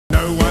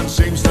no one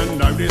seems to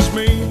notice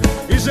me.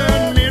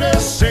 Isn't it a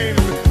sin?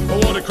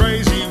 What a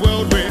crazy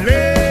world we're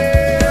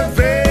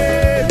living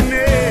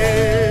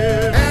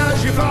in.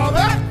 How's your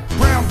father?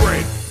 Brown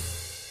bread.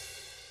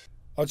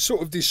 I'd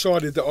sort of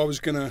decided that I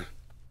was going to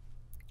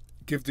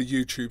give the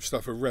YouTube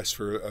stuff a rest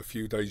for a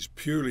few days,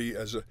 purely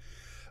as a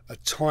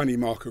tiny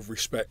mark of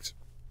respect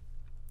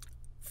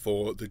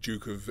for the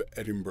Duke of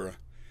Edinburgh.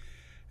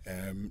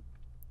 And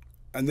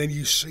then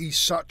you see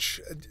such,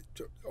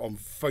 on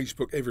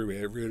Facebook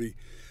everywhere really,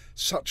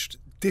 such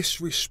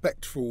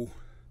disrespectful,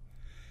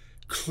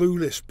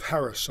 clueless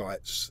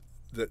parasites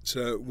that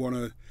want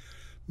to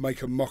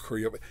make a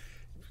mockery of it.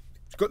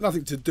 It's got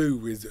nothing to do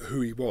with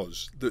who he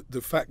was.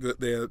 The fact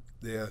that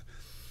they're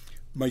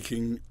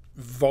making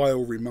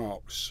vile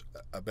remarks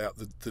about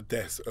the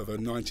death of a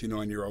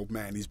 99-year-old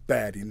man is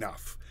bad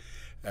enough.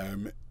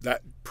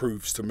 That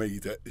proves to me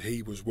that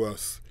he was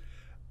worth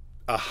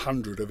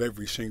 100 of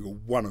every single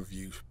one of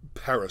you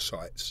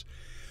parasites.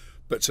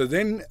 But to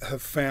then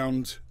have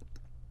found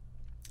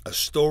a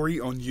story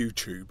on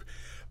YouTube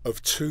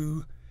of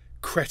two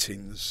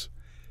cretins,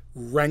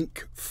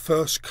 rank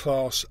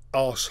first-class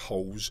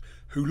arseholes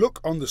who look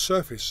on the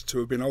surface to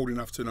have been old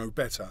enough to know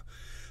better,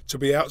 to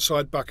be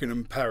outside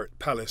Buckingham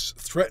Palace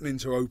threatening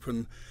to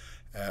open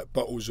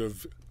bottles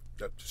of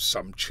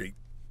some cheap,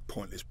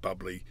 pointless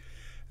bubbly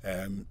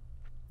in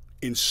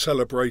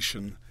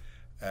celebration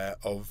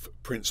of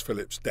Prince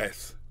Philip's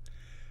death.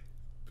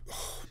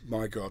 Oh,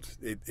 my God,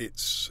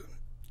 it's...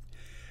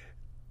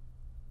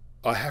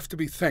 I have to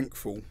be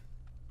thankful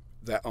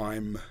that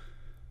I'm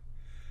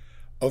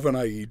of an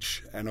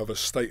age and of a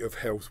state of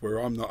health where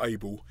I'm not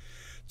able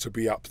to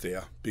be up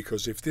there,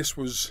 because if this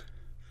was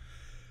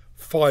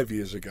 5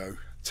 years ago,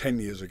 10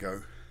 years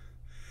ago,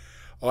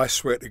 I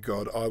swear to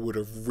God, I would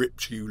have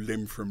ripped you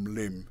limb from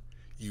limb,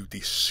 you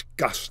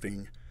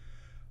disgusting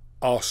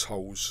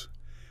arseholes.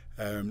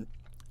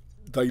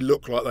 They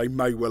look like they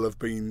may well have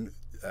been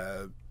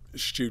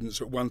students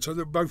at one time.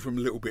 They're both from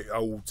a little bit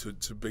old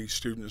to be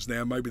students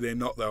now. Maybe they're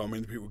not, though. I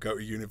mean, people go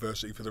to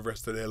university for the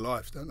rest of their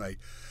life, don't they?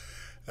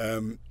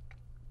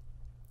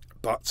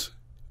 But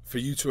for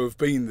you to have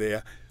been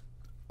there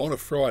on a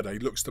Friday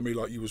looks to me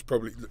like you're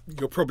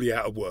probably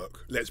out of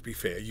work. Let's be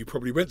fair. You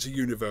probably went to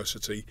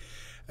university,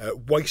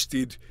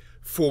 wasted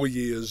 4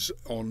 years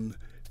on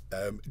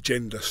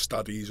gender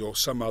studies or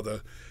some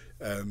other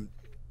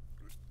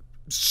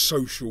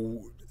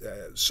social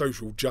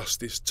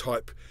justice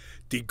type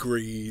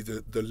degree,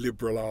 the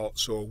liberal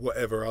arts or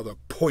whatever other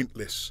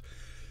pointless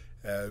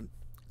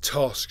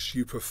tasks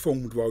you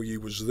performed while you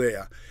was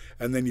there,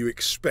 and then you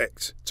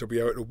expect to be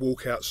able to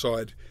walk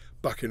outside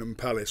Buckingham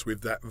Palace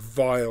with that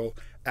vile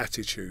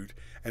attitude,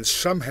 and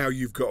somehow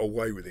you've got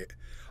away with it.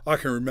 I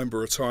can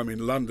remember a time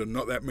in London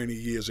not that many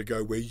years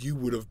ago where you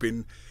would have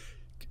been,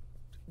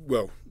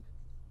 well,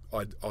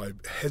 I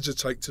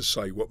hesitate to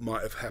say what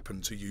might have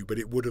happened to you, but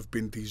it would have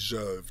been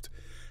deserved,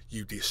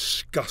 you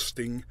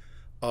disgusting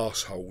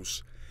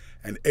arseholes.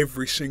 And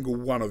every single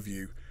one of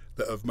you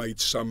that have made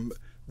some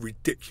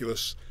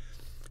ridiculous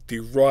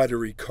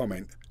derogatory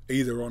comment,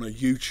 either on a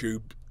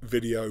YouTube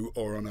video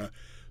or on a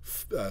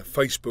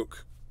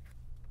Facebook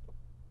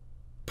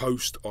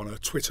post, on a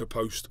Twitter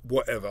post,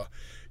 whatever,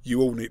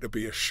 you all need to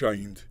be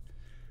ashamed.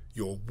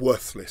 You're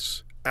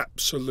worthless,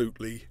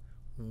 absolutely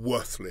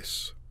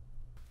worthless.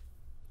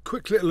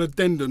 Quick little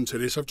addendum to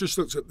this. I've just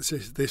looked at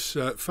this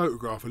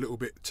photograph a little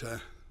bit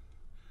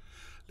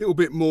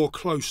more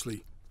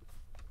closely.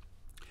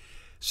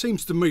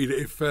 Seems to me that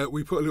if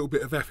we put a little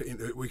bit of effort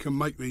into it, we can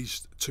make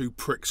these two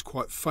pricks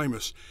quite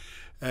famous.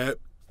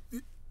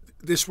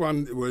 This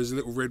one was a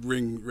little red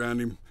ring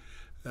round him.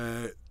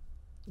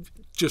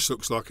 Just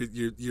looks like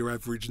your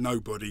average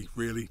nobody,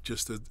 really.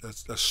 Just a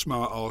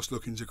smart arse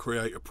looking to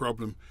create a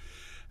problem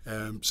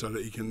so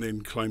that he can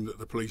then claim that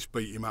the police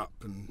beat him up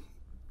and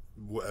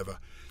whatever.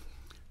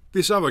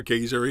 This other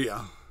geezer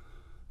here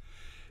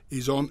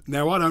is on.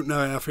 Now, I don't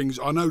know how things...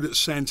 I know that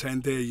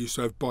Santander used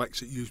to have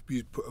bikes that you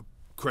put a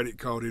credit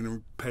card in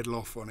and pedal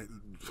off on it.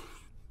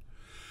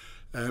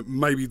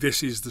 Maybe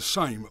this is the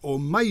same. Or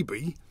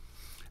maybe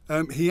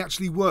he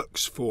actually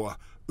works for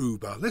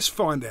Uber. Let's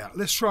find out.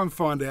 Let's try and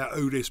find out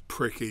who this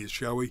prick is,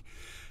 shall we?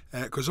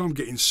 Because I'm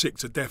getting sick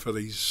to death of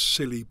these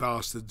silly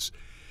bastards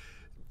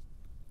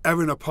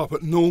having a pop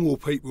at normal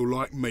people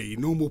like me,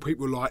 normal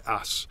people like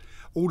us,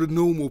 all the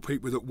normal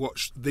people that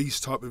watch these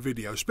type of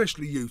videos,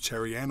 especially you,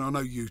 Terry Ann. I know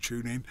you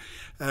tune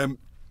in.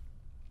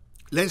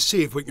 Let's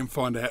see if we can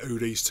find out who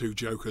these two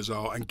jokers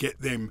are and get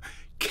them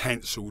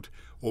cancelled,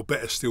 or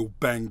better still,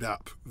 banged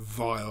up,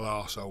 vile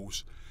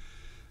arseholes.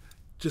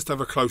 Just have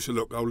a closer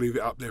look. I'll leave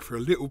it up there for a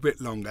little bit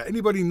longer.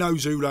 Anybody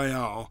knows who they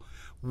are,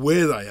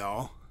 where they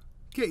are,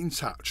 get in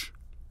touch.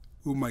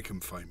 We'll make them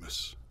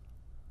famous.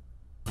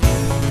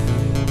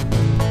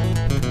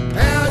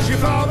 How's your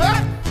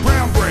father?